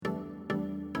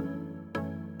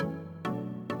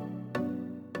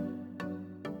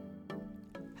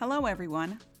Hello,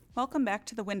 everyone. Welcome back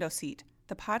to The Window Seat,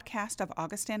 the podcast of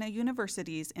Augustana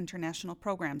University's International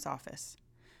Programs Office.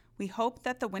 We hope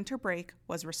that the winter break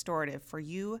was restorative for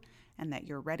you and that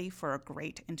you're ready for a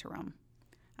great interim.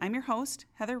 I'm your host,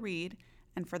 Heather Reed,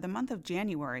 and for the month of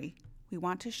January, we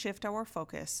want to shift our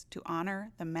focus to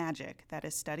honor the magic that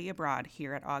is study abroad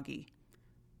here at Augie.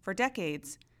 For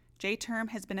decades, J-Term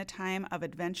has been a time of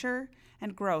adventure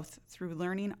and growth through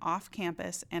learning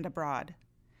off-campus and abroad.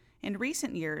 In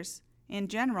recent years, in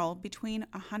general, between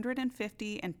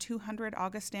 150 and 200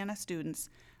 Augustana students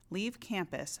leave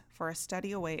campus for a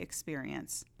study-away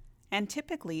experience. And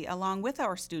typically, along with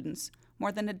our students,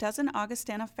 more than a dozen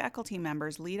Augustana faculty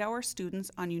members lead our students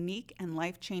on unique and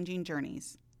life-changing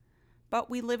journeys.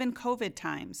 But we live in COVID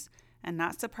times, and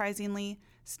not surprisingly,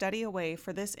 study away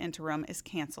for this interim is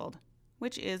canceled,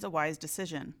 which is a wise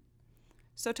decision.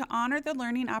 So to honor the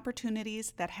learning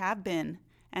opportunities that have been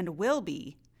and will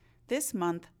be, this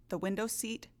month, the window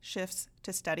seat shifts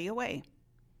to study away.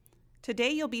 Today,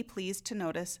 you'll be pleased to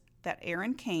notice that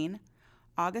Erin Kane,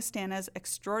 Augustana's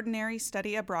extraordinary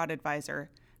study abroad advisor,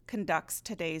 conducts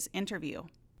today's interview.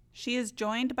 She is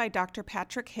joined by Dr.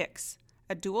 Patrick Hicks,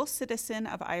 a dual citizen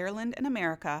of Ireland and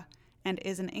America, and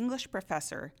is an English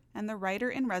professor and the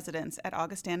writer-in-residence at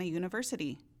Augustana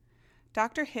University.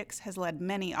 Dr. Hicks has led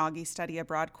many Augie study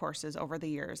abroad courses over the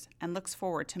years and looks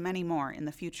forward to many more in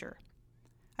the future.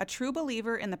 A true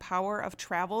believer in the power of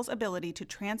travel's ability to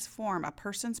transform a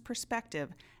person's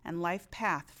perspective and life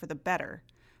path for the better,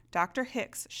 Dr.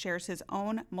 Hicks shares his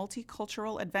own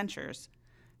multicultural adventures.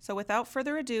 So without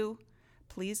further ado,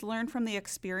 please learn from the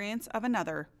experience of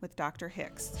another with Dr.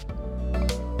 Hicks.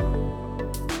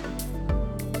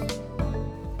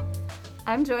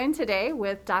 I'm joined today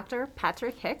with Dr.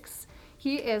 Patrick Hicks.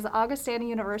 He is Augustana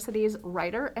University's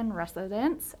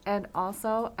writer-in-residence and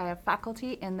also a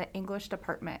faculty in the English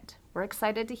department. We're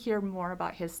excited to hear more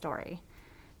about his story.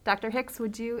 Dr. Hicks,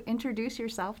 would you introduce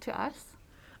yourself to us?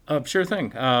 Sure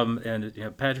thing.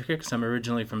 Patrick Hicks, I'm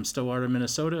originally from Stillwater,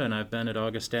 Minnesota, and I've been at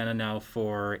Augustana now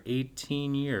for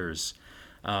 18 years.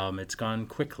 It's gone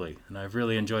quickly, and I've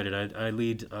really enjoyed it. I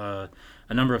lead a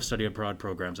number of study abroad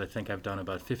programs. I think I've done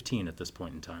about 15 at this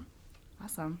point in time.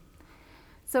 Awesome.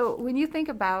 So when you think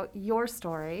about your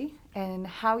story and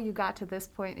how you got to this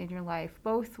point in your life,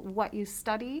 both what you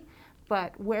study,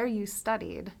 but where you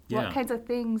studied, what kinds of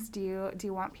things do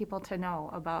you want people to know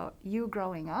about you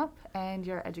growing up and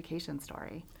your education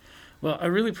story? Well, I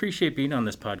really appreciate being on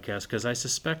this podcast because I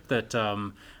suspect that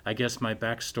I guess my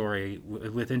backstory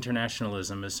with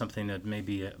internationalism is something that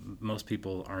maybe most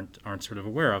people aren't sort of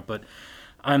aware of, but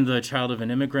I'm the child of an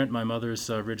immigrant. My mother's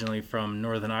originally from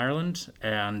Northern Ireland,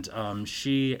 and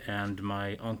she and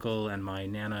my uncle and my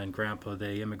nana and grandpa,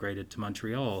 they immigrated to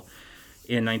Montreal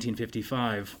in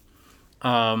 1955.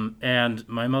 And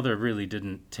my mother really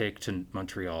didn't take to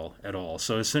Montreal at all.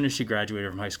 So as soon as she graduated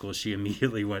from high school, she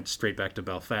immediately went straight back to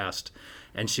Belfast,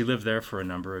 and she lived there for a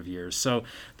number of years. So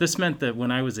this meant that when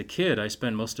I was a kid, I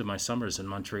spent most of my summers in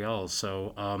Montreal.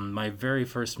 So my very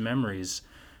first memories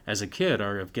as a kid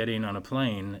are of getting on a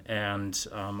plane, and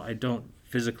I don't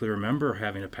physically remember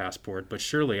having a passport, but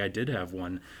surely I did have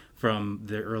one from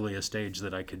the earliest age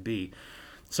that I could be.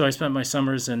 So I spent my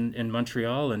summers in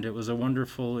Montreal, and it was a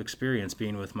wonderful experience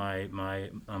being with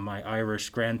my Irish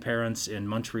grandparents in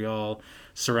Montreal,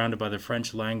 surrounded by the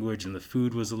French language, and the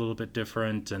food was a little bit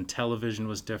different, and television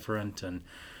was different, and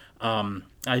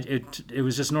it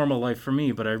was just normal life for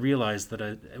me. But I realized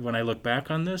that when I look back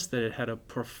on this, that it had a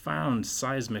profound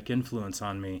seismic influence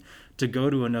on me to go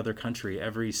to another country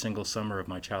every single summer of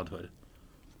my childhood.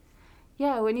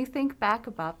 Yeah, when you think back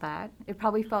about that, it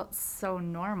probably felt so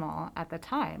normal at the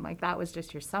time. Like that was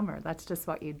just your summer. That's just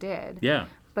what you did. Yeah.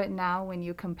 But now when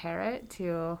you compare it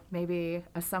to maybe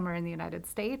a summer in the United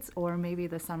States or maybe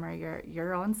the summer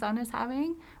your own son is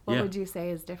having, what would you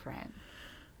say is different?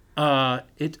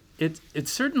 It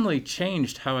certainly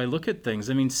changed how I look at things.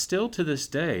 I mean, still to this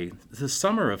day, the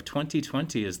summer of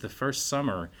 2020 is the first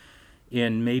summer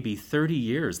in maybe 30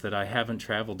 years that I haven't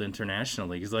traveled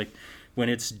internationally. It's like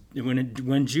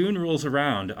when June rolls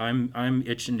around, I'm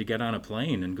itching to get on a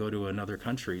plane and go to another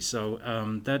country. So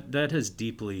that has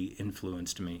deeply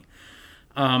influenced me.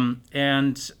 I'm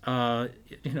the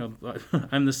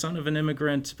son of an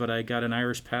immigrant, but I got an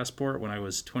Irish passport when I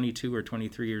was 22 or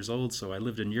 23 years old. So I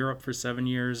lived in Europe for 7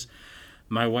 years.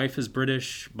 My wife is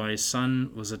British. My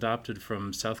son was adopted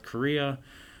from South Korea.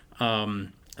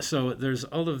 So there's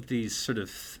all of these sort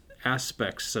of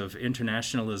aspects of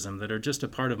internationalism that are just a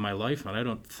part of my life, and I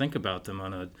don't think about them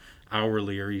on an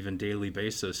hourly or even daily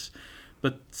basis,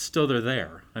 but still they're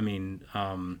there. I mean,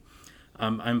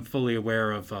 I'm fully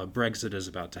aware of Brexit is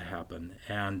about to happen,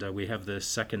 and we have the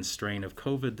second strain of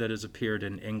COVID that has appeared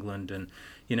in England, and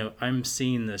I'm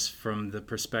seeing this from the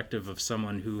perspective of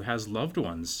someone who has loved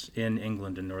ones in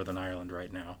England and Northern Ireland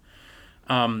right now.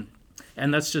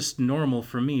 And that's just normal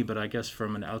for me, but I guess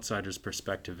from an outsider's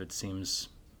perspective, it seems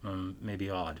maybe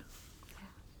odd.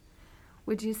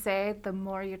 Would you say the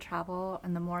more you travel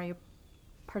and the more you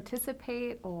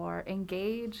participate or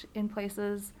engage in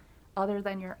places other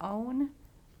than your own,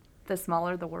 the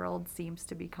smaller the world seems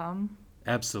to become?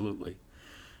 Absolutely.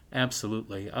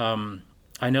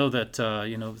 I know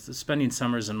that spending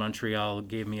summers in Montreal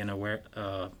gave me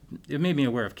it made me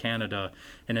aware of Canada,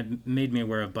 and it made me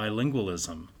aware of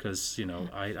bilingualism, because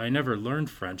I never learned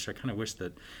French. I kind of wish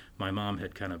that my mom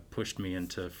had kind of pushed me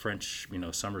into French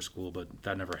summer school, but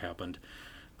that never happened.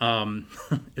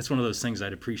 It's one of those things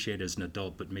I'd appreciate as an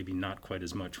adult, but maybe not quite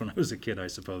as much when I was a kid, I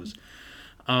suppose.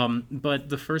 But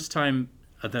the first time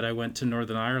that I went to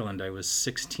Northern Ireland, I was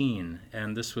 16,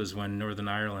 and this was when Northern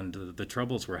Ireland, the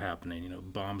troubles were happening.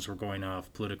 Bombs were going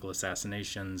off, political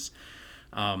assassinations,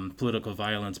 political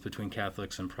violence between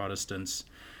Catholics and Protestants.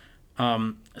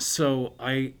 So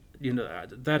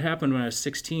that happened when I was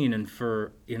 16, and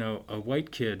for a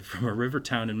white kid from a river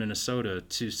town in Minnesota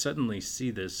to suddenly see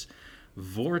this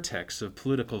vortex of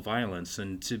political violence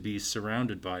and to be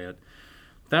surrounded by it,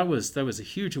 that was a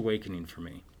huge awakening for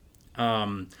me.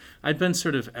 I'd been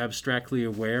sort of abstractly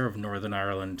aware of Northern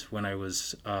Ireland when I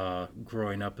was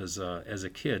growing up as a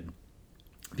kid,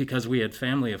 because we had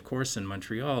family, of course, in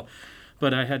Montreal,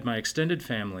 but I had my extended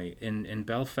family in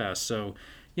Belfast. So,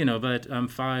 but I'm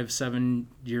 5, 7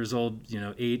 years old,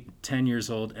 8, 10 years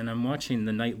old, and I'm watching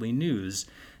the nightly news,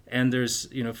 and there's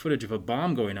footage of a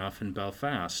bomb going off in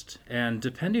Belfast, and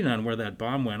depending on where that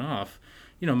bomb went off,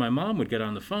 my mom would get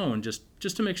on the phone just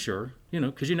to make sure,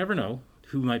 because you never know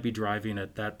who might be driving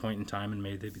at that point in time, and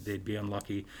maybe they'd be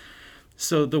unlucky.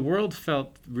 So the world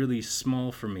felt really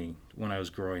small for me when I was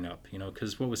growing up,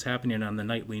 because what was happening on the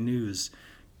nightly news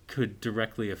could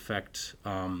directly affect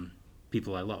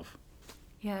people I love.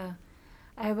 Yeah.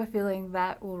 I have a feeling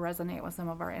that will resonate with some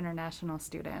of our international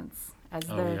students as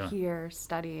they're here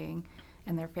studying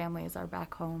and their families are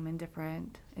back home in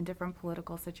different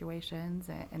political situations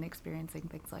and experiencing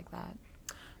things like that.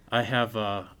 I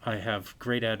have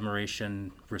great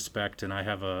admiration, respect, and I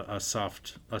have a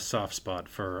soft spot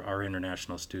for our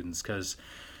international students, because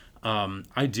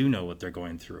I do know what they're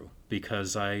going through,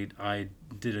 because I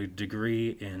did a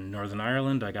degree in Northern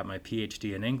Ireland. I got my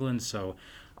PhD in England, so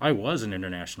I was an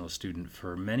international student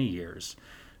for many years.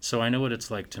 So I know what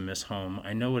it's like to miss home.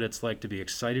 I know what it's like to be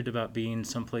excited about being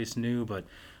someplace new, but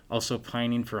also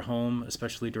pining for home,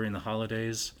 especially during the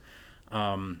holidays.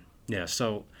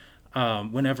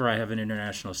 Whenever I have an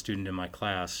international student in my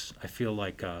class, I feel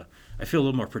like a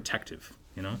little more protective,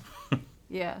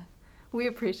 Yeah, we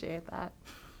appreciate that.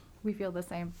 We feel the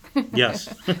same.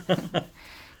 Yes.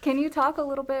 Can you talk a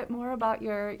little bit more about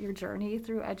your journey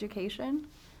through education?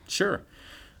 Sure.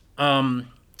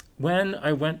 When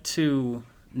I went to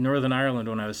Northern Ireland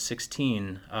when I was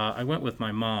 16, I went with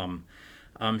my mom.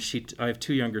 I have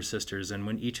 2 younger sisters, and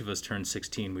when each of us turned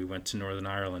 16, we went to Northern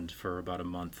Ireland for about a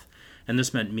month. And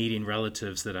this meant meeting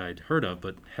relatives that I'd heard of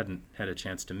but hadn't had a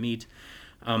chance to meet.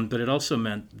 But it also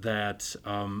meant that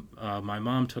my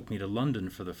mom took me to London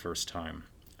for the first time.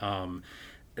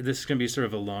 This is going to be sort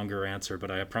of a longer answer, but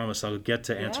I promise I'll get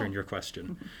to answering your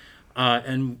question.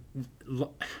 I'd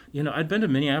been to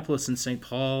Minneapolis and St.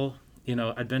 Paul.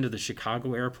 I'd been to the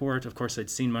Chicago airport. Of course, I'd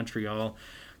seen Montreal,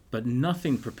 but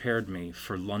nothing prepared me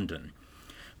for London.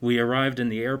 We arrived in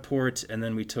the airport, and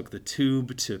then we took the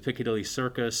tube to Piccadilly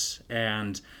Circus,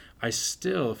 and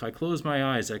if I close my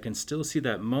eyes, I can still see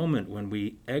that moment when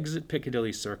we exit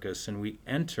Piccadilly Circus and we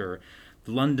enter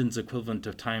London's equivalent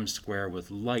of Times Square with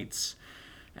lights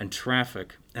and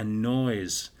traffic and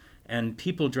noise and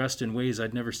people dressed in ways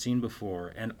I'd never seen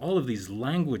before, and all of these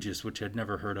languages which I'd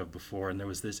never heard of before, and there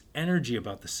was this energy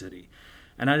about the city.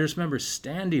 And I just remember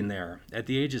standing there at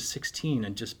the age of 16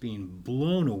 and just being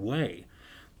blown away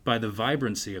by the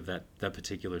vibrancy of that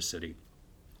particular city.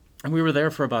 And we were there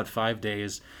for about 5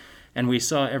 days, and we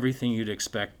saw everything you'd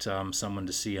expect someone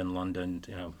to see in London,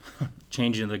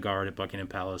 changing the guard at Buckingham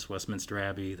Palace, Westminster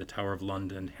Abbey, the Tower of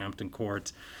London, Hampton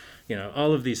Court,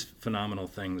 all of these phenomenal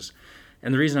things.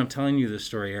 And the reason I'm telling you this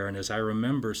story, Aaron, is I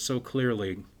remember so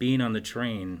clearly being on the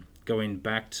train going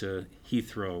back to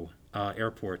Heathrow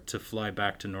Airport to fly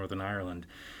back to Northern Ireland.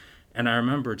 And I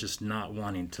remember just not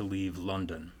wanting to leave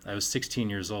London. I was 16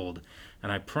 years old,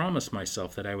 and I promised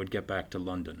myself that I would get back to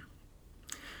London.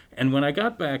 And when I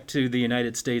got back to the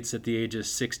United States at the age of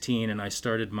 16, and I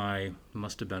started my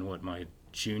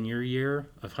junior year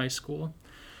of high school.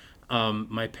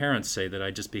 My parents say that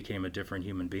I just became a different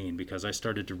human being because I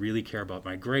started to really care about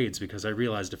my grades, because I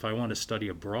realized if I want to study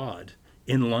abroad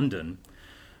in London,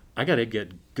 I got to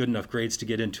get good enough grades to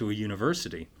get into a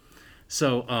university.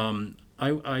 So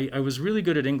I was really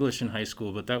good at English in high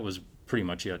school, but that was pretty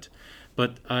much it.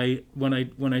 But when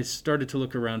I started to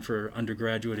look around for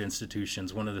undergraduate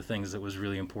institutions, one of the things that was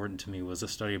really important to me was a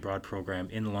study abroad program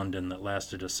in London that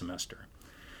lasted a semester.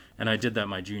 And I did that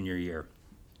my junior year.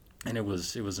 And it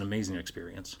was an amazing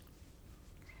experience.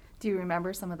 Do you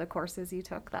remember some of the courses you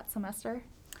took that semester?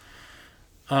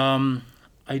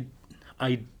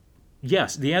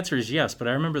 Yes, the answer is yes, but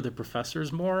I remember the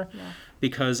professors more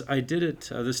because I did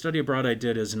it, the study abroad I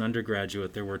did as an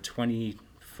undergraduate, there were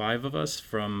 25 of us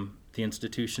from the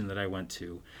institution that I went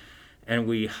to, and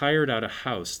we hired out a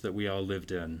house that we all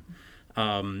lived in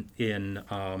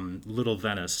Little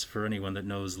Venice. For anyone that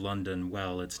knows London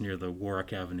well, it's near the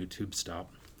Warwick Avenue tube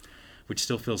stop, which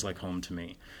still feels like home to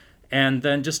me. And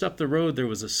then just up the road, there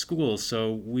was a school,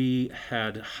 so we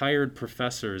had hired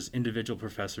professors, individual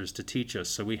professors, to teach us.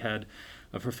 So we had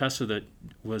a professor that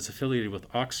was affiliated with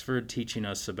Oxford teaching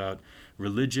us about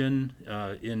religion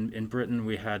in Britain.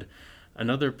 We had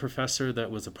another professor that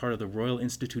was a part of the Royal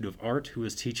Institute of Art who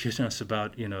was teaching us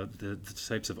about, the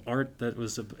types of art that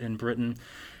was in Britain.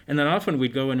 And then often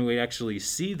we'd go and we'd actually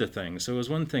see the thing. So it was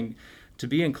one thing to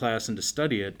be in class and to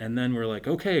study it, and then we're like,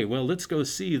 okay, well, let's go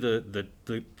see the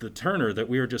Turner that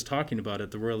we were just talking about at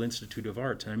the Royal Institute of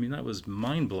Art. And I mean, that was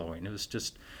mind-blowing. It was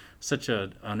just such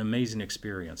an amazing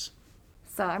experience.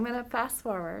 So I'm going to fast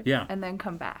forward and then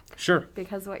come back. Sure.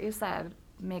 Because what you said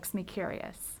makes me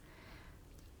curious.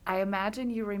 I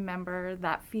imagine you remember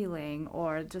that feeling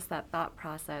or just that thought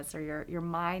process or your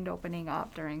mind opening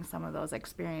up during some of those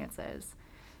experiences.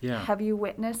 Yeah. Have you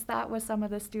witnessed that with some of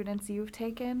the students you've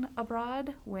taken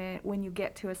abroad when you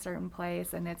get to a certain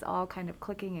place and it's all kind of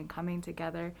clicking and coming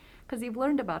together? Because you've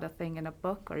learned about a thing in a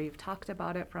book or you've talked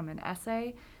about it from an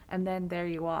essay, and then there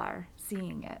you are,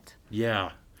 seeing it.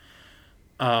 Yeah.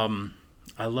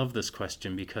 I love this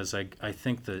question because I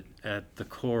think that at the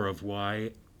core of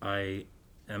why I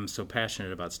am so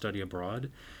passionate about study abroad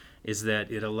is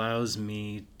that it allows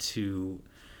me to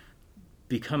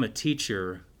become a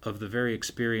teacher of the very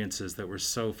experiences that were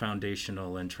so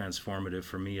foundational and transformative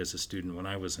for me as a student when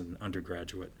I was an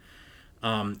undergraduate.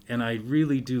 And I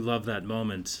really do love that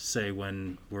moment, say,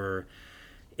 when we're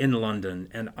in London,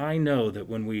 and I know that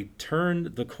when we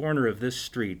turn the corner of this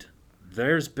street,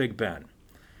 there's Big Ben.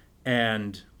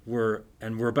 And we're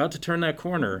about to turn that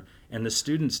corner, and the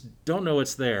students don't know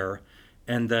it's there,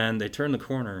 and then they turn the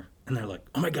corner, and they're like,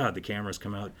 oh my God, the cameras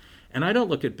come out. And I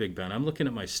don't look at Big Ben, I'm looking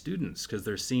at my students because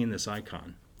they're seeing this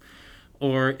icon.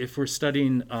 Or if we're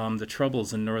studying the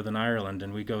Troubles in Northern Ireland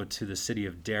and we go to the city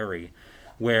of Derry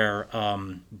where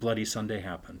Bloody Sunday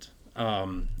happened,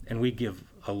 and we give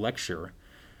a lecture,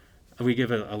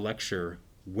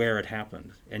 where it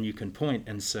happened. And you can point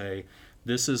and say,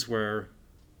 this is where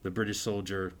the British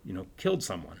soldier, killed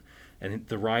someone. And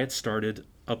the riot started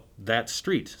up that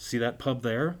street. See that pub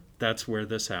there? That's where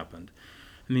this happened.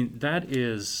 I mean, that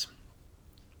is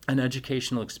an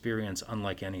educational experience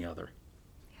unlike any other.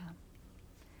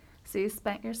 So you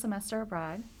spent your semester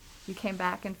abroad. You came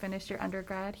back and finished your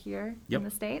undergrad here in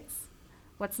the States.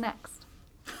 What's next?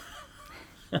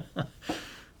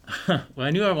 Well,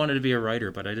 I knew I wanted to be a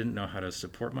writer, but I didn't know how to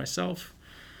support myself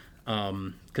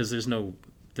because there's no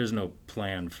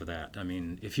plan for that. I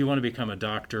mean, if you want to become a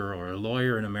doctor or a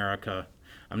lawyer in America,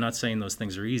 I'm not saying those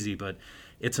things are easy, but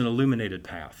it's an illuminated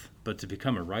path. But to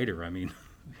become a writer, I mean,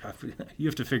 you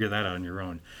have to figure that out on your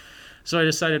own. So I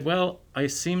decided, well, I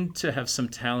seem to have some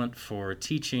talent for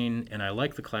teaching, and I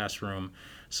like the classroom.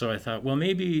 So I thought, well,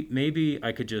 maybe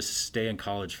I could just stay in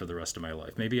college for the rest of my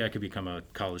life. Maybe I could become a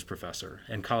college professor,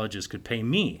 and colleges could pay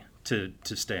me to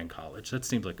stay in college. That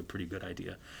seemed like a pretty good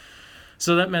idea.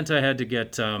 So that meant I had to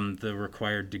get the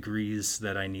required degrees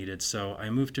that I needed. So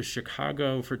I moved to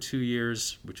Chicago for 2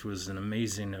 years, which was an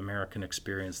amazing American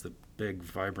experience, the big,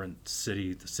 vibrant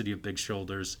city, the city of big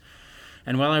shoulders.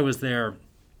 And while I was there,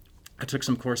 I took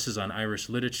some courses on Irish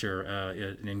literature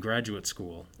in graduate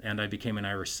school, and I became an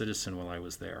Irish citizen while I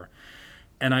was there.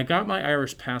 And I got my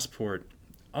Irish passport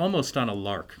almost on a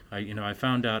lark. I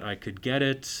found out I could get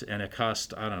it, and it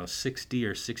cost, I don't know, $60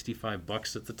 or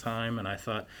 $65 at the time. And I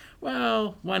thought,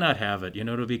 well, why not have it?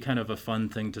 It'll be kind of a fun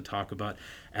thing to talk about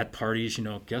at parties.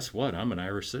 Guess what? I'm an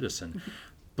Irish citizen.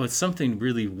 But something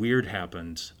really weird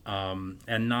happened,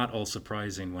 and not all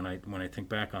surprising when I think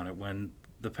back on it. When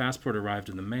the passport arrived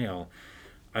in the mail,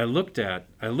 I looked at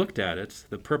it,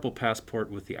 the purple passport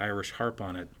with the Irish harp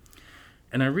on it,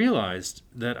 And I realized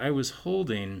that I was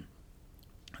holding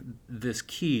this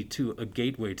key to a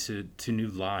gateway to new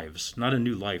lives, not a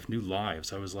new life, new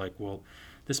lives. I was like, well,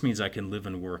 this means I can live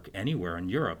and work anywhere in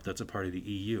Europe that's a part of the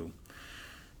EU.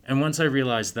 And once I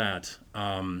realized that,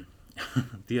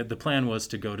 the plan was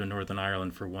to go to Northern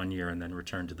Ireland for 1 year and then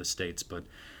return to the States, but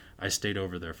I stayed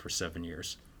over there for 7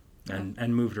 years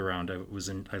and moved around.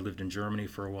 I lived in Germany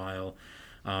for a while.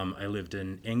 I lived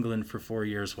in England for 4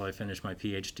 years while I finished my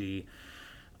PhD.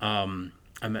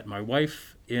 I met my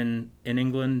wife in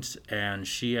England, and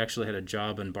she actually had a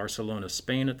job in Barcelona,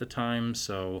 Spain at the time.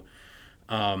 So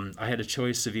I had a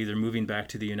choice of either moving back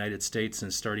to the United States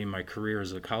and starting my career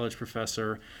as a college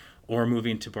professor, or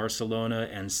moving to Barcelona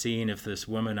and seeing if this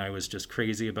woman I was just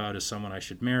crazy about is someone I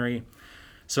should marry.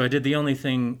 So I did the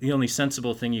only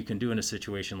sensible thing you can do in a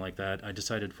situation like that. I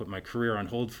decided to put my career on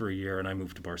hold for a year, and I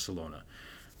moved to Barcelona.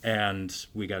 And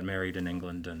we got married in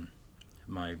England, and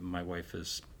my wife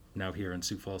is now here in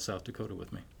Sioux Falls, South Dakota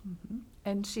with me. Mm-hmm.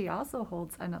 And she also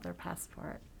holds another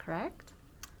passport, correct?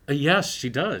 Yes, she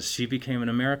does. She became an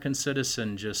American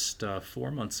citizen just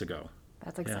 4 months ago.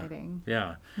 That's exciting.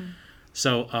 Yeah.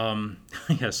 So,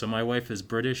 so my wife is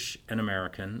British and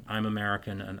American. I'm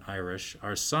American and Irish.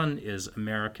 Our son is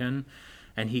American,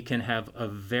 and he can have a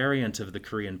variant of the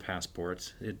Korean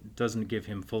passport. It doesn't give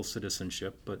him full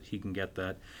citizenship, but he can get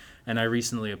that. And I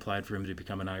recently applied for him to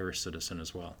become an Irish citizen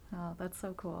as well. Oh, that's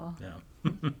so cool.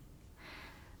 Yeah.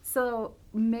 So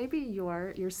maybe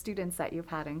your students that you've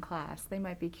had in class, they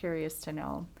might be curious to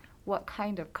know, what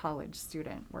kind of college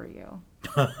student were you?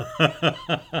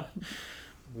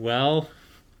 Well,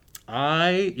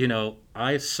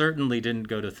 I certainly didn't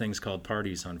go to things called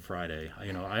parties on Friday.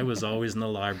 I was always in the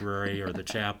library or the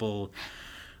chapel.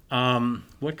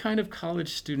 What kind of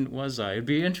college student was I? It'd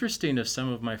be interesting if some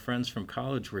of my friends from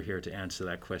college were here to answer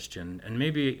that question, and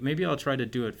maybe I'll try to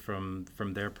do it from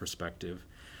their perspective.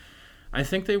 I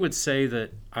think they would say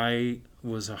that I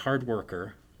was a hard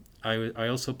worker. I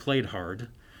also played hard.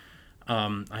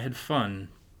 I had fun,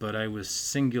 but I was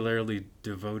singularly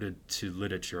devoted to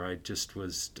literature. I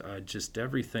just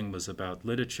everything was about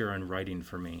literature and writing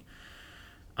for me.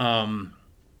 I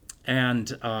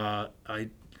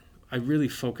really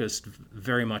focused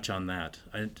very much on that.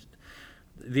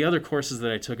 The other courses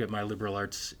that I took at my liberal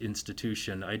arts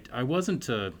institution, I wasn't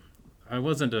a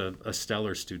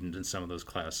stellar student in some of those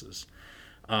classes.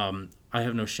 I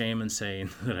have no shame in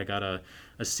saying that I got a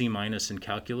C- in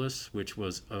calculus, which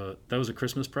was that was a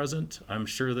Christmas present. I'm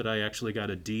sure that I actually got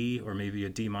a D or maybe a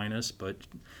D-, but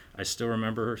I still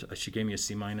remember she gave me a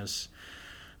C-.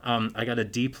 I got a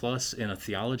D+ in a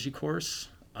theology course.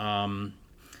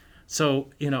 So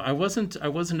I wasn't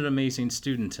an amazing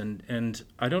student, and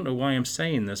I don't know why I'm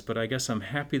saying this, but I guess I'm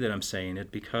happy that I'm saying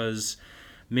it, because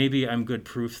maybe I'm good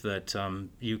proof that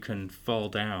you can fall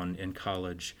down in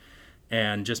college.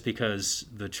 And just because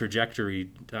the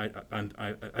trajectory,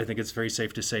 I think it's very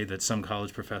safe to say that some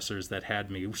college professors that had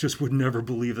me just would never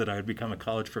believe that I would become a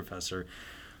college professor.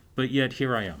 But yet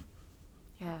here I am.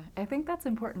 Yeah, I think that's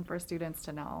important for students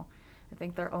to know. I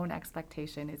think their own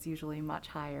expectation is usually much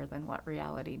higher than what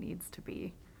reality needs to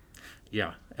be.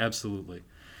 Yeah, absolutely.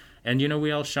 And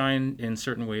we all shine in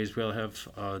certain ways. We all have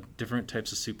different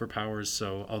types of superpowers.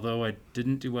 So although I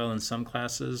didn't do well in some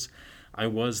classes, I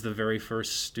was the very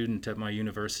first student at my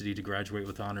university to graduate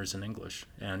with honors in English.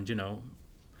 And,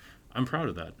 I'm proud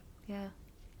of that. Yeah.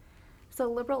 So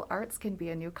liberal arts can be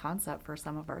a new concept for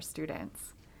some of our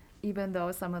students. Even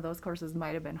though some of those courses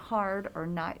might have been hard or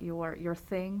not your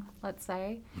thing, let's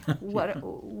say.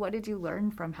 What did you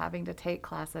learn from having to take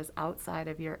classes outside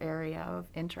of your area of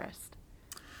interest?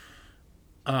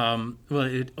 Well,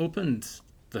 it opened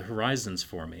the horizons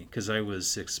for me, because I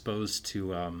was exposed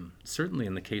to, certainly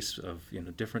in the case of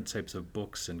different types of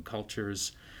books and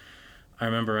cultures. I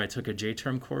remember I took a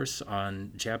J-term course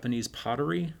on Japanese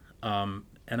pottery, and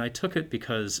I took it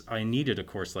because I needed a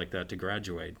course like that to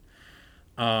graduate.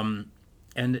 And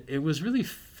it was really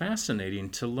fascinating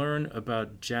to learn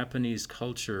about Japanese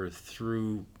culture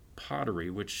through pottery,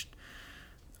 which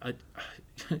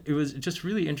it was just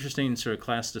really interesting sort of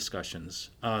class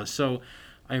discussions. So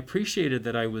I appreciated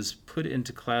that I was put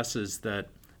into classes that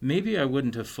maybe I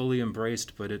wouldn't have fully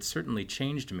embraced, but it certainly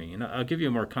changed me. And I'll give you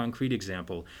a more concrete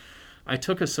example. I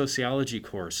took a sociology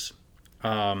course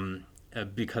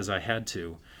because I had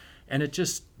to, and it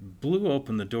just blew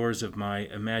open the doors of my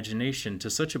imagination to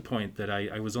such a point that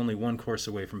I was only one course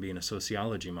away from being a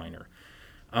sociology minor.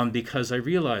 Because I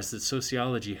realized that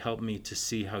sociology helped me to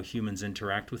see how humans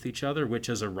interact with each other, which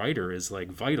as a writer is like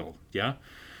vital, yeah?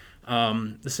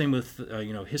 The same with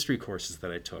history courses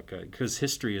that I took, because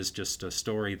history is just a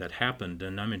story that happened,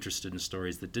 and I'm interested in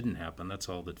stories that didn't happen. That's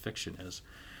all that fiction is.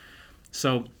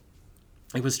 So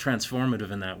it was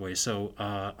transformative in that way. So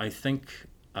I think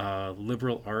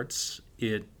liberal arts,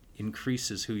 it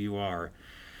increases who you are.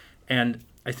 And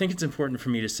I think it's important for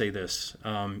me to say this,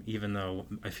 even though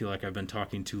I feel like I've been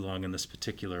talking too long in this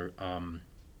particular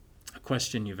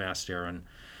question you've asked, Aaron.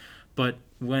 But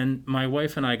when my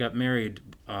wife and I got married,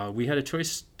 we had a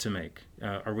choice to make.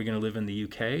 Are we going to live in the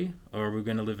UK or are we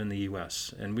going to live in the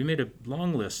US? And we made a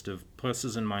long list of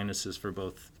pluses and minuses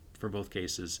for both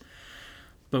cases.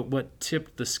 But what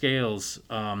tipped the scales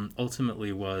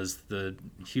ultimately was the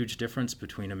huge difference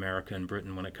between America and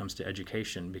Britain when it comes to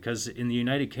education. Because in the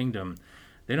United Kingdom,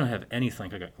 they don't have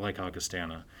anything like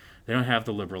Augustana. They don't have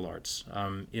the liberal arts.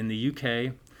 In the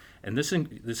UK, and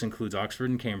this includes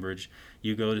Oxford and Cambridge,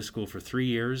 you go to school for 3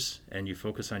 years and you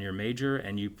focus on your major,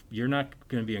 and you're not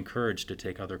going to be encouraged to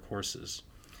take other courses.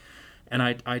 And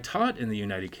I taught in the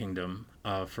United Kingdom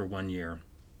for 1 year,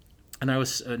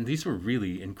 and these were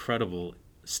really incredible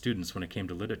students when it came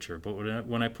to literature. But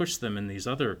when I pushed them in these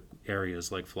other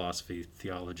areas like philosophy,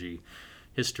 theology,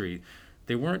 history,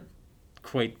 they weren't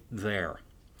quite there.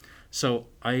 So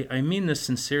I mean this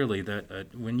sincerely,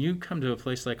 that when you come to a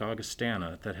place like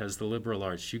Augustana that has the liberal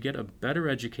arts, you get a better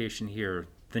education here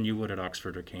than you would at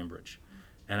Oxford or Cambridge.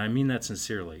 And I mean that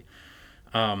sincerely.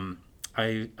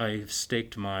 I've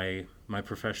staked my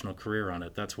professional career on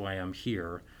it. That's why I'm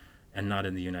here and not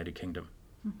in the United Kingdom.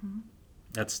 Mm-hmm.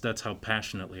 That's how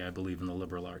passionately I believe in the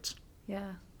liberal arts.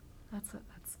 Yeah,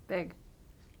 that's big.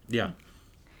 Yeah.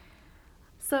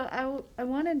 So I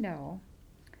want to know,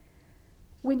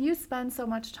 when you spend so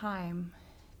much time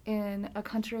in a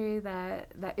country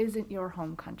that isn't your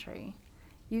home country,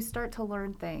 you start to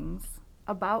learn things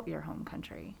about your home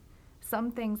country.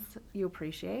 Some things you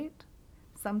appreciate,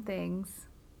 some things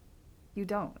you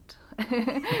don't.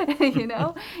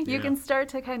 You can start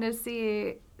to kind of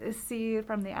see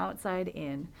from the outside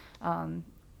in.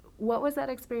 What was that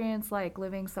experience like,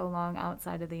 living so long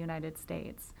outside of the United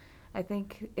States? I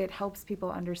think it helps people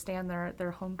understand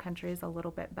their home countries a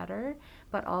little bit better,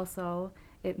 but also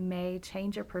it may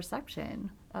change your perception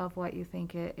of what you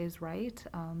think is right,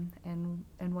 and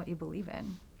what you believe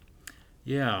in.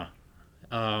 Yeah.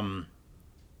 You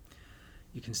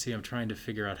can see I'm trying to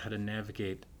figure out how to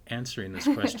navigate answering this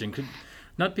question.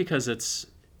 Not because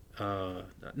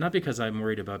I'm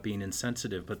worried about being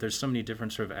insensitive, but there's so many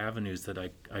different sort of avenues that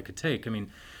I could take. I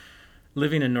mean,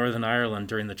 living in Northern Ireland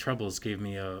during the Troubles gave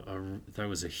me that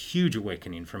was a huge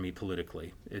awakening for me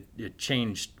politically. It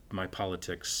changed my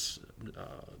politics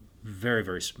very,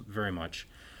 very, very much.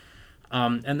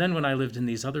 And then when I lived in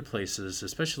these other places,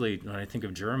 especially when I think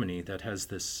of Germany, that has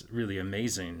this really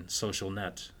amazing social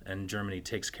net, and Germany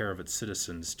takes care of its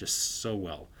citizens just so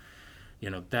well.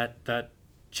 That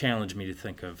challenged me to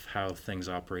think of how things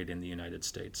operate in the United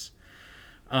States.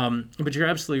 But you're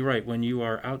absolutely right. When you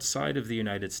are outside of the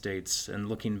United States and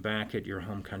looking back at your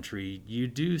home country, you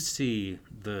do see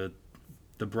the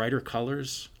brighter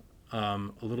colors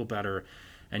a little better,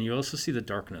 and you also see the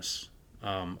darkness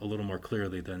a little more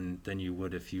clearly than you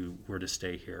would if you were to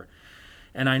stay here.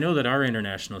 And I know that our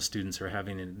international students are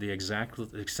having the exact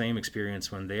same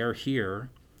experience when they are here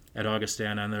at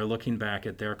Augustana and they're looking back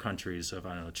at their countries of,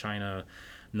 China,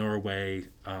 Norway,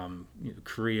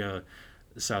 Korea,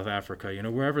 South Africa,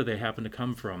 wherever they happen to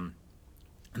come from.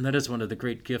 And that is one of the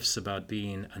great gifts about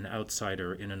being an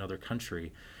outsider in another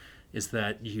country, is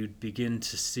that you begin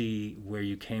to see where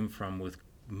you came from with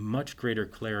much greater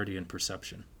clarity and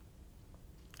perception.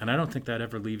 And I don't think that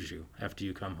ever leaves you after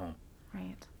you come home.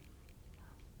 Right.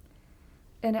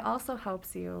 And it also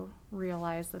helps you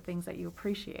realize the things that you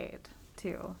appreciate,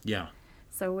 too. Yeah.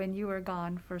 So when you were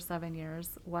gone for 7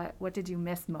 years, what did you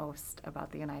miss most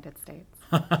about the United States?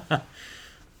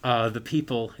 The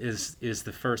people is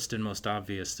the first and most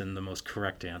obvious and the most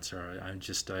correct answer. I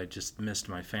just missed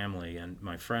my family and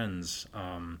my friends.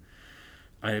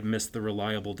 I missed the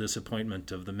reliable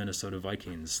disappointment of the Minnesota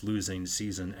Vikings losing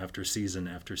season after season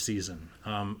after season.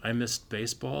 I missed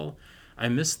baseball. I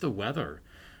missed the weather.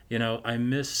 I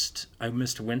missed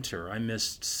winter. I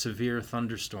missed severe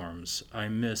thunderstorms. I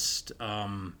missed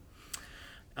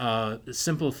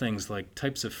simple things like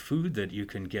types of food that you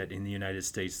can get in the United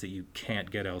States that you can't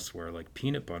get elsewhere, like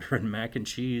peanut butter and mac and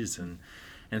cheese and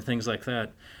things like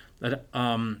that. But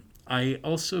I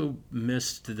also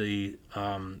missed the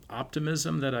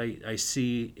optimism that I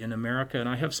see in America, and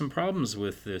I have some problems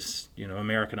with this,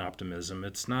 American optimism.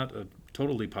 It's not a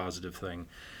totally positive thing.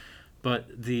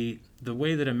 But the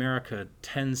way that America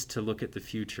tends to look at the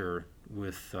future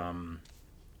with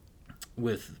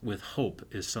with hope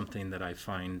is something that I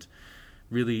find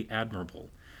really admirable.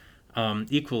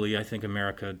 Equally, I think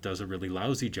America does a really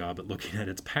lousy job at looking at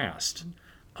its past.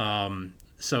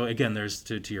 So again, there's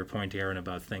to your point, Aaron,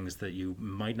 about things that you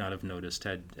might not have noticed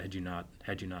had you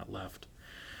not left.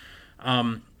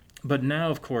 But now,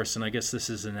 of course, and I guess this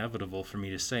is inevitable for me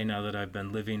to say now that I've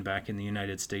been living back in the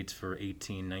United States for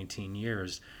 18, 19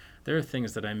 years, there are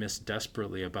things that I miss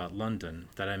desperately about London,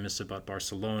 that I miss about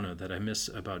Barcelona, that I miss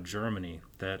about Germany,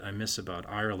 that I miss about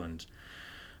Ireland.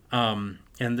 And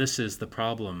this is the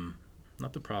problem,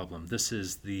 not the problem, this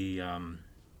is the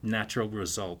natural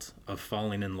result of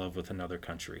falling in love with another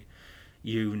country.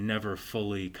 You never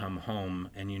fully come home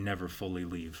and you never fully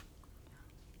leave.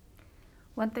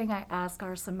 One thing I ask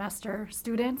our semester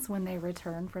students when they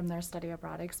return from their study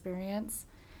abroad experience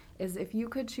is if you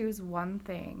could choose one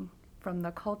thing from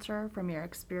the culture, from your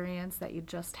experience that you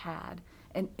just had,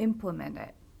 and implement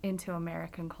it into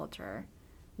American culture,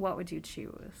 what would you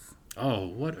choose? Oh,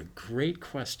 what a great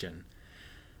question.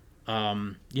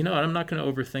 I'm not going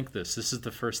to overthink this. This is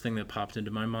the first thing that popped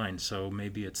into my mind, so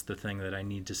maybe it's the thing that I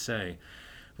need to say.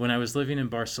 When I was living in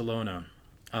Barcelona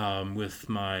with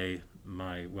my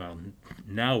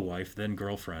now wife, then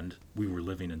girlfriend, we were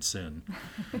living in sin.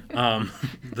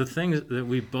 The thing that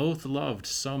we both loved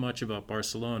so much about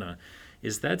Barcelona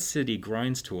is that city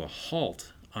grinds to a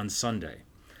halt on Sunday.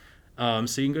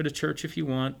 So you can go to church if you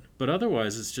want, but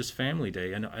otherwise it's just family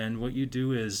day. And what you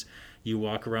do is you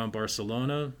walk around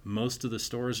Barcelona. Most of the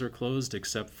stores are closed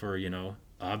except for,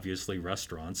 obviously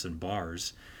restaurants and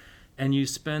bars. And you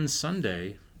spend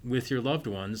Sunday with your loved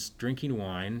ones drinking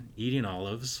wine, eating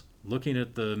olives, looking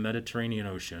at the Mediterranean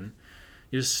Ocean,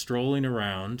 just strolling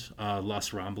around.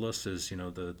 Las Ramblas is,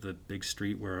 the big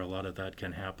street where a lot of that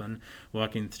can happen,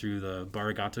 walking through the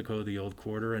Barrio Gótico, the old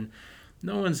quarter, and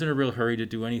no one's in a real hurry to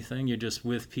do anything. You're just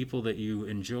with people that you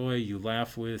enjoy, you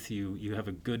laugh with, you have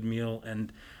a good meal.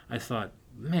 And I thought,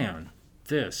 man,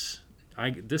 this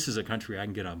is a country I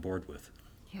can get on board with.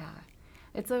 Yeah.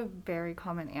 It's a very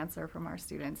common answer from our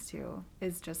students, too,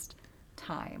 is just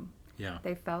time. Yeah.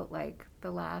 They felt like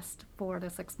the last 4 to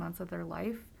 6 months of their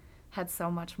life had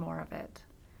so much more of it.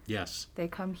 Yes. They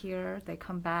come here, they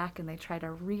come back, and they try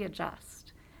to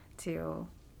readjust to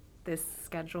this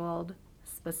scheduled,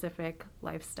 specific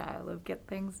lifestyle of get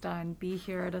things done, be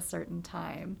here at a certain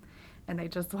time, and they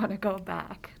just want to go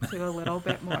back to a little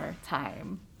bit more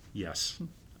time. Yes.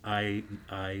 I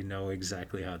know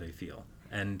exactly how they feel.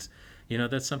 And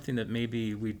that's something that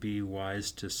maybe we'd be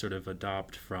wise to sort of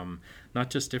adopt from not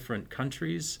just different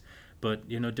countries, but,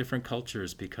 different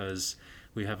cultures, because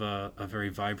we have a very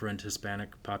vibrant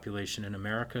Hispanic population in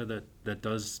America that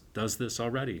does this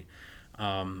already.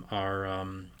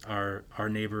 Our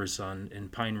neighbors in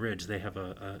Pine Ridge, they have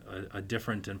a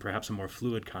different and perhaps a more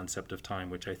fluid concept of time,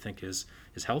 which I think is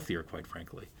healthier, quite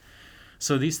frankly.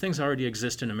 So these things already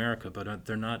exist in America, but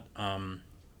they're not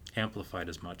amplified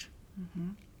as much. Mm-hmm.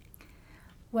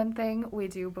 One thing we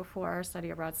do before our study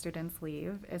abroad students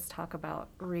leave is talk about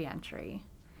reentry.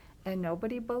 And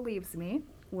nobody believes me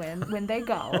when they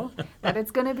go that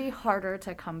it's going to be harder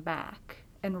to come back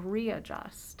and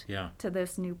readjust to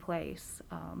this new place.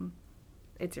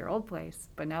 It's your old place,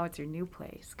 but now it's your new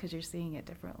place because you're seeing it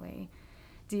differently.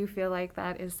 Do you feel like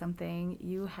that is something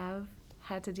you have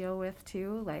had to deal with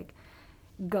too? Like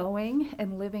going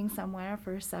and living somewhere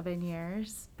for 7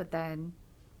 years, but then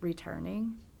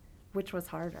returning? Which was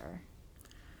harder?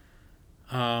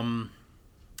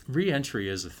 Re-entry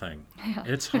is a thing. Yeah.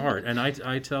 It's hard. And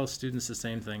I tell students the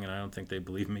same thing, and I don't think they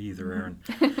believe me either, Aaron.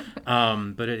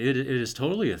 But it is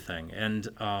totally a thing. And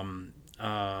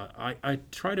I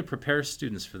try to prepare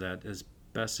students for that as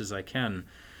best as I can.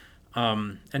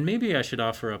 And maybe I should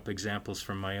offer up examples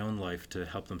from my own life to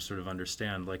help them sort of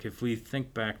understand. Like if we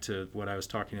think back to what I was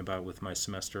talking about with my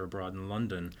semester abroad in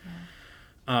London,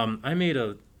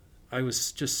 I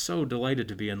was just so delighted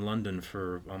to be in London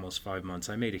for almost 5 months.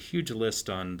 I made a huge list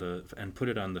and put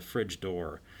it on the fridge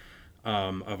door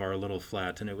of our little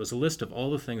flat, and it was a list of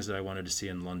all the things that I wanted to see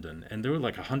in London. And there were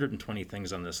like 120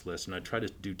 things on this list, and I tried to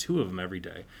do 2 of them every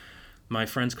day. My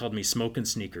friends called me smoking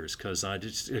sneakers because I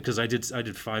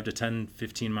did 5 to 10,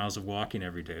 15 miles of walking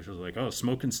every day. It was like, oh,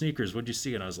 smoking sneakers, what'd you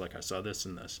see? And I was like, I saw this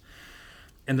and this.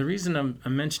 And the reason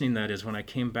I'm mentioning that is when I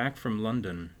came back from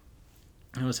London,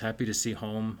 I was happy to see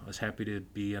home. I was happy to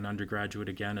be an undergraduate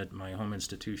again at my home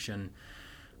institution.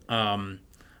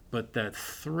 But that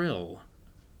thrill,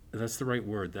 that's the right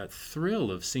word, that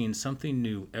thrill of seeing something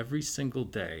new every single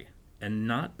day and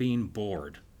not being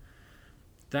bored,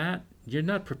 that you're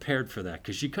not prepared for that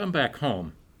because you come back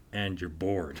home and you're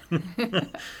bored.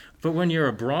 But when you're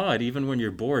abroad, even when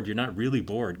you're bored, you're not really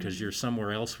bored because you're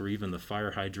somewhere else where even the fire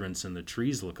hydrants and the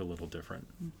trees look a little different.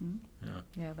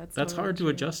 Yeah, That's totally hard to true.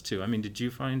 adjust to. I mean, did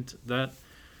you find that?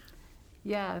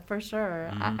 Yeah, for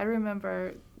sure. I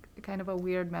remember kind of a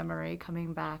weird memory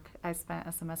coming back. I spent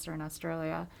a semester in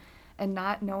Australia and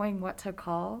not knowing what to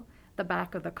call the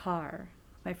back of the car.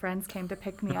 My friends came to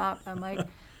pick me up. I'm like,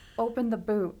 open the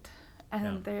boot.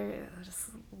 And they're just,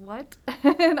 what?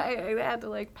 And I had to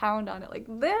like pound on it like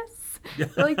this,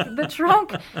 like the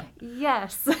trunk.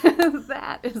 Yes,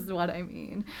 that is what I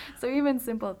mean. So even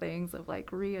simple things of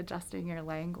like readjusting your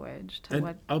language to And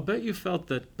what. I'll bet you felt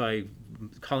that by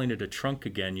calling it a trunk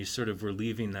again, you sort of were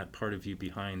leaving that part of you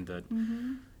behind. That,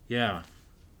 yeah.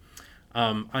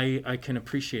 I can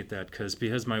appreciate that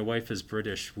because my wife is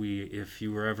British. If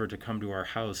you were ever to come to our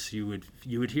house, you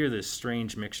would hear this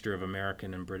strange mixture of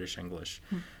American and British English.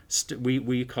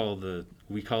 We call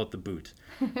it the boot.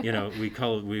 We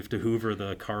have to hoover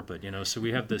the carpet. So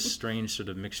we have this strange sort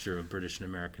of mixture of British and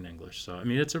American English. So I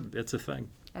mean, it's a thing.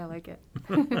 I like it.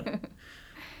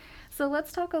 So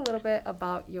let's talk a little bit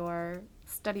about your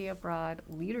study abroad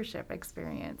leadership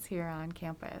experience here on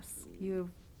campus.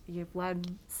 You've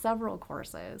led several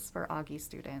courses for Augie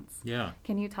students. Yeah.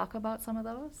 Can you talk about some of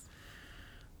those?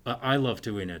 I love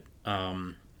doing it.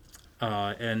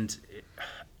 And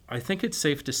I think it's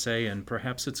safe to say, and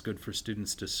perhaps it's good for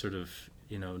students to sort of,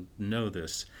 know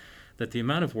this, that the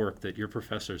amount of work that your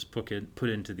professors put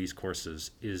into these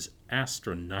courses is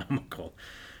astronomical.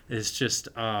 It's just,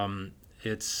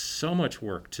 it's so much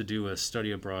work to do a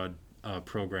study abroad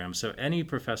program. So any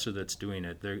professor that's doing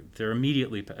it, they're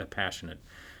immediately passionate.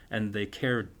 And they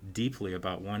care deeply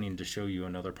about wanting to show you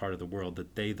another part of the world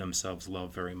that they themselves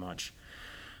love very much.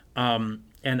 And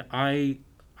I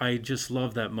just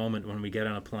love that moment when we get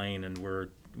on a plane and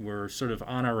we're sort of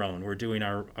on our own. We're doing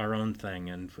our own thing,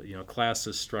 and class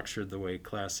is structured the way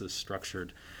class is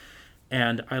structured.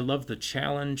 And I love the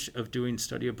challenge of doing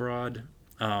study abroad.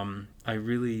 I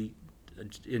really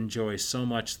enjoy so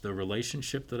much the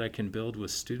relationship that I can build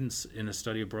with students in a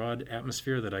study abroad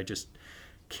atmosphere that I just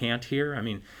can't here. I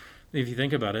mean, if you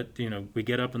think about it, we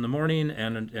get up in the morning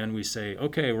and we say,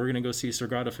 okay, we're going to go see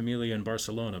Sagrada Familia in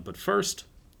Barcelona, but first,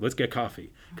 let's get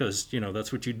coffee, because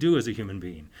that's what you do as a human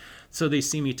being. So they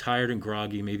see me tired and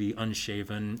groggy, maybe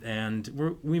unshaven,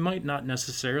 and we might not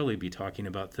necessarily be talking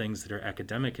about things that are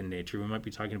academic in nature. We might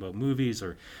be talking about movies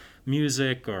or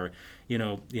music or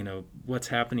what's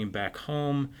happening back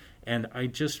home, and I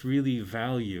just really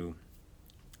value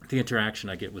the interaction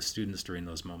I get with students during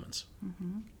those moments.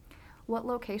 Mm-hmm. What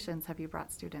locations have you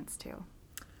brought students to?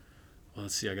 Well,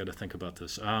 let's see, I got to think about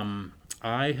this.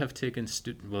 I have taken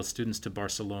students to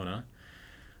Barcelona.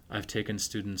 I've taken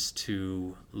students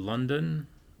to London,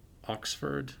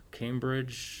 Oxford,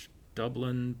 Cambridge,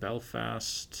 Dublin,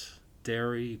 Belfast,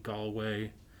 Derry,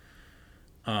 Galway.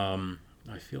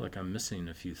 I feel like I'm missing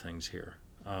a few things here.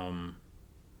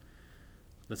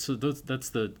 That's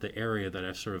the area that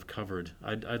I've sort of covered.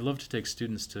 I'd love to take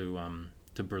students to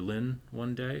Berlin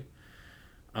one day.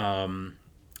 I've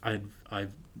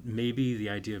maybe the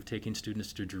idea of taking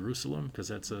students to Jerusalem, because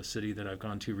that's a city that I've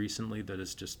gone to recently that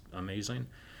is just amazing.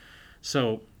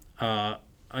 So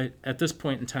at this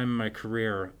point in time in my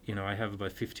career, I have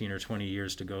about 15 or 20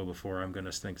 years to go before I'm going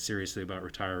to think seriously about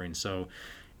retiring. So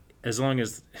as long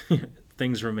as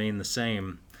things remain the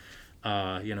same,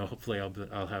 hopefully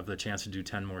I'll have the chance to do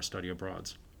 10 more study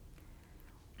abroads.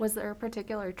 Was there a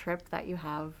particular trip that you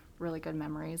have really good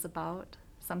memories about?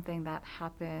 Something that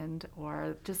happened,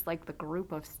 or just like the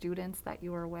group of students that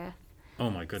you were with? Oh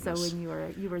my goodness. So when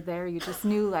you were there, you just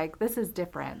knew like, this is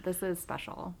different, this is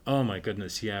special. Oh my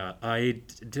goodness, yeah. I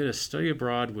did a study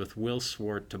abroad with Will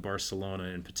Swart to Barcelona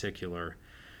in particular.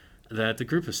 That the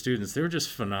group of students, they were just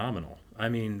phenomenal. I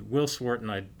mean, Will Swart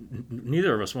and I,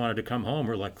 neither of us wanted to come home.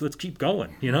 We're like, let's keep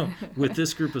going, with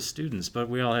this group of students. But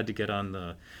we all had to get on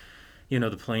the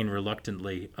plane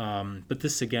reluctantly. But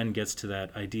this again gets to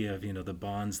that idea of, the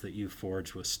bonds that you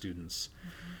forge with students.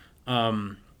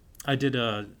 Mm-hmm. I did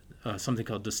something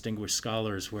called Distinguished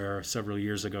Scholars, where several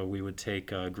years ago we would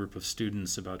take a group of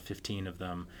students, about 15 of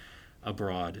them,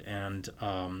 abroad. And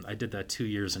I did that 2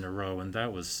 years in a row, and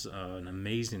that was an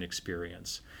amazing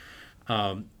experience,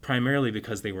 primarily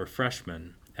because they were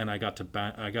freshmen. And I got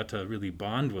to really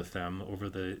bond with them over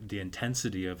the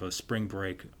intensity of a spring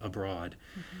break abroad.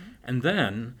 Mm-hmm. And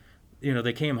then,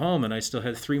 they came home, and I still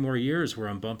had 3 more years where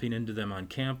I'm bumping into them on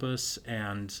campus.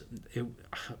 And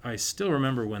I still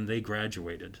remember when they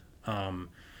graduated.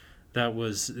 It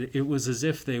was as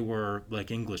if they were like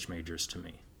English majors to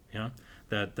me.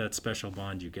 That special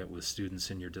bond you get with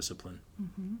students in your discipline.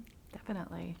 Mm-hmm.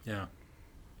 Definitely. Yeah.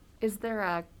 Is there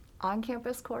a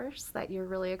on-campus course that you're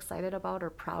really excited about or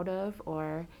proud of,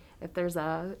 or if there's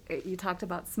you talked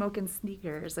about smoking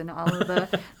sneakers and all of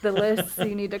the lists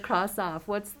you need to cross off.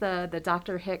 What's the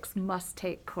Dr. Hicks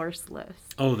must-take course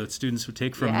list? Oh, that students would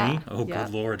take from me? Oh, yeah.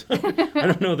 Good Lord. I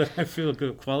don't know that I feel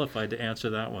qualified to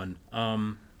answer that one.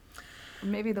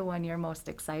 Maybe the one you're most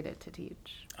excited to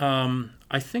teach.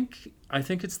 I think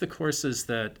it's the courses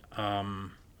that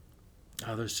I'm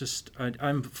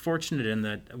fortunate in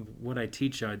that what I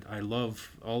teach, I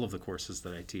love all of the courses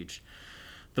that I teach.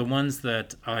 The ones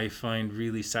that I find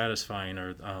really satisfying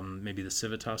are maybe the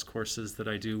Civitas courses that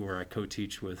I do, where I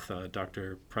co-teach with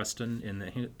Dr. Preston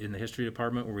in the history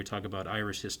department, where we talk about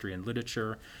Irish history and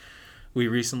literature. We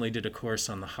recently did a course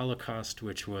on the Holocaust,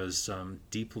 which was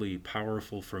deeply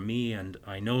powerful for me, and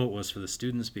I know it was for the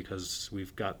students because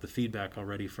we've got the feedback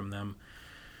already from them.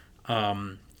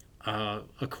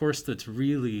 A course that's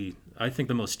really, I think,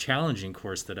 the most challenging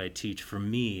course that I teach for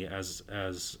me as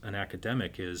an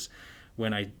academic is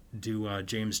when I do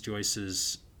James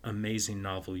Joyce's amazing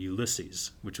novel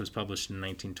Ulysses, which was published in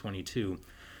 1922.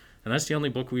 And that's the only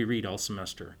book we read all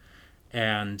semester.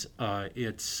 And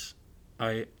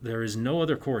there is no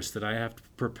other course that I have to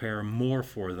prepare more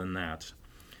for than that.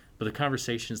 But the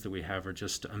conversations that we have are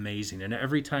just amazing. And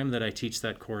every time that I teach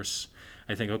that course,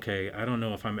 I think, okay, I don't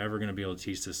know if I'm ever going to be able to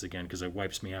teach this again because it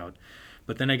wipes me out.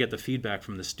 But then I get the feedback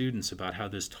from the students about how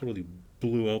this totally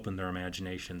blew open their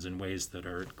imaginations in ways that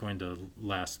are going to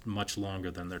last much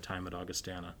longer than their time at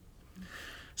Augustana.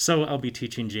 So I'll be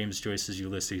teaching James Joyce's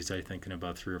Ulysses, I think, in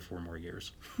about 3 or 4 more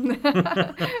years.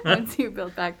 Once you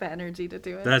build back the energy to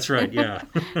do it. That's right, yeah.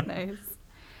 Nice.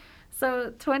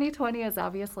 So 2020 has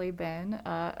obviously been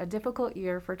a difficult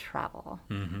year for travel.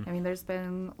 Mm-hmm. I mean, there's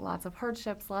been lots of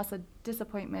hardships, lots of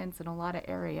disappointments in a lot of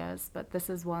areas, but this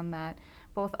is one that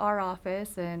both our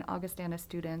office and Augustana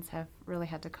students have really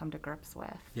had to come to grips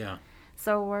with. Yeah.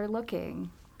 So we're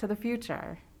looking to the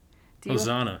future.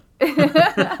 Hosanna.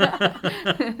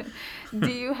 Do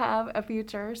you have a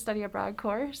future study abroad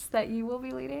course that you will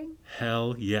be leading?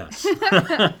 Hell yes.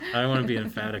 I want to be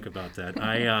emphatic about that.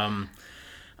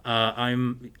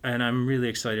 I'm really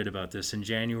excited about this. In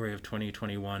January of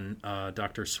 2021,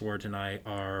 Dr. Swart and I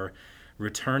are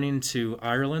returning to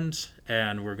Ireland,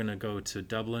 and we're going to go to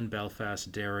Dublin,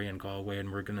 Belfast, Derry, and Galway,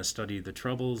 and we're going to study the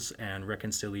Troubles and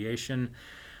reconciliation.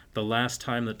 The last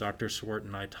time that Dr. Swart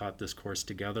and I taught this course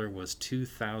together was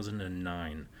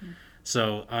 2009.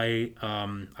 So I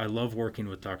love working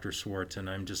with Dr. Swart, and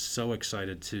I'm just so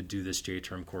excited to do this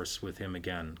J-term course with him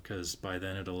again, because by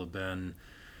then it'll have been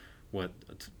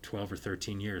 12 or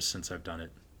 13 years since I've done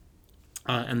it.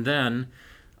 And then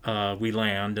we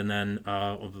land, and then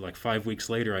like 5 weeks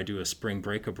later, I do a spring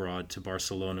break abroad to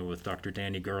Barcelona with Dr.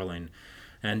 Danny Gerling.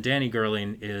 And Danny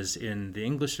Gerling is in the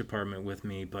English department with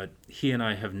me, but he and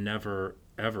I have never,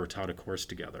 ever taught a course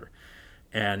together.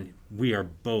 And we are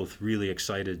both really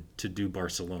excited to do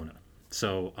Barcelona.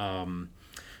 So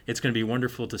it's going to be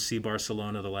wonderful to see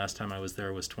Barcelona. The last time I was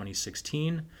there was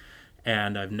 2016.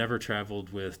 And I've never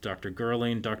traveled with Dr.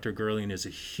 Gerling. Dr. Gerling is a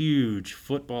huge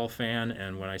football fan,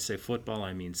 and when I say football,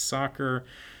 I mean soccer.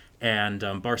 And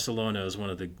Barcelona is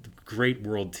one of the great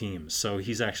world teams. So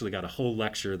he's actually got a whole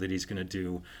lecture that he's going to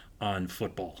do on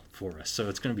football for us. So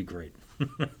it's going to be great.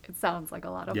 It sounds like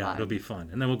a lot of fun. Yeah, it'll be fun.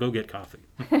 And then we'll go get coffee.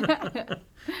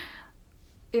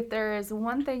 If there is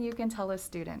one thing you can tell a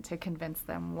student to convince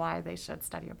them why they should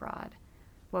study abroad,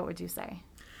 what would you say?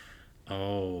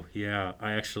 Oh, yeah.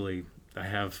 I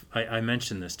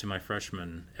mention this to my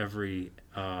freshmen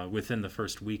within the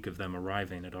first week of them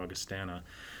arriving at Augustana.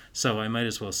 So I might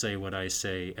as well say what I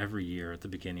say every year at the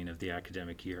beginning of the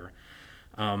academic year.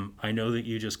 I know that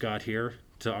you just got here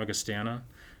to Augustana,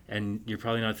 and you're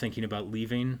probably not thinking about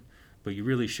leaving, but you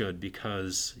really should,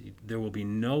 because there will be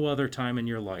no other time in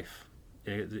your life,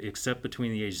 except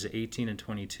between the ages of 18 and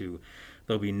 22,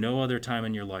 there'll be no other time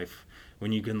in your life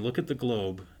when you can look at the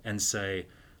globe and say,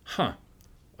 I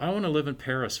want to live in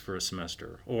Paris for a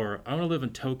semester, or I want to live in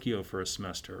Tokyo for a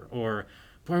semester, or,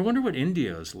 boy, I wonder what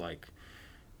India is like.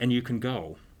 And you can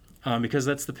go, because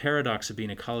that's the paradox of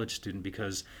being a college student,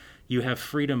 because you have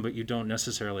freedom, but you don't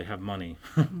necessarily have money.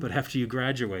 But after you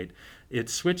graduate, it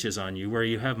switches on you where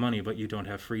you have money, but you don't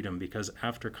have freedom, because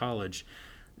after college,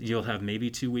 you'll have maybe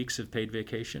 2 weeks of paid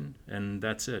vacation, and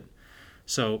that's it.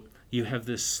 So you have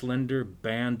this slender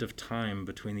band of time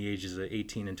between the ages of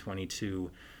 18 and 22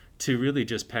 to really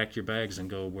just pack your bags and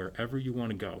go wherever you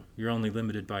want to go. You're only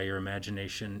limited by your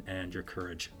imagination and your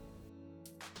courage.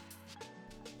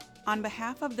 On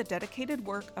behalf of the dedicated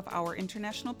work of our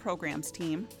international programs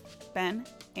team, Ben,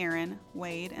 Aaron,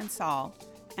 Wade, and Saul,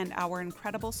 and our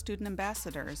incredible student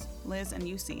ambassadors, Liz and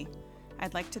Yusi,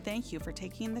 I'd like to thank you for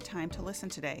taking the time to listen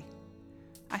today.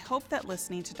 I hope that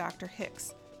listening to Dr.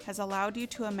 Hicks has allowed you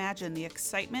to imagine the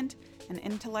excitement and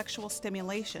intellectual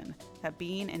stimulation that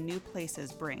being in new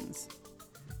places brings.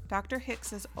 Dr.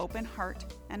 Hicks's open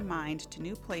heart and mind to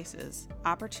new places,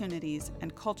 opportunities,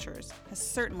 and cultures has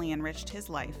certainly enriched his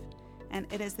life, and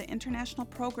it is the International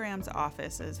Programs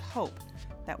Office's hope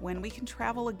that when we can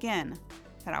travel again,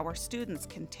 that our students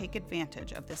can take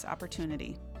advantage of this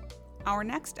opportunity. Our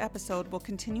next episode will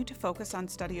continue to focus on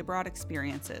study abroad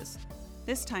experiences,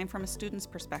 this time from a student's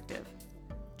perspective.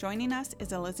 Joining us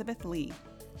is Elizabeth Lee,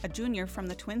 a junior from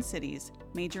the Twin Cities,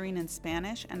 majoring in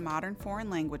Spanish and modern foreign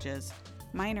languages,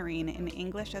 minoring in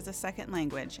English as a second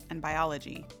language and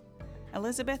biology.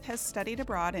 Elizabeth has studied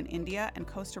abroad in India and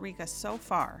Costa Rica so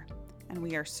far, and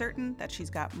we are certain that she's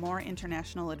got more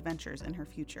international adventures in her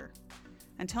future.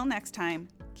 Until next time,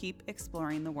 keep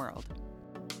exploring the world.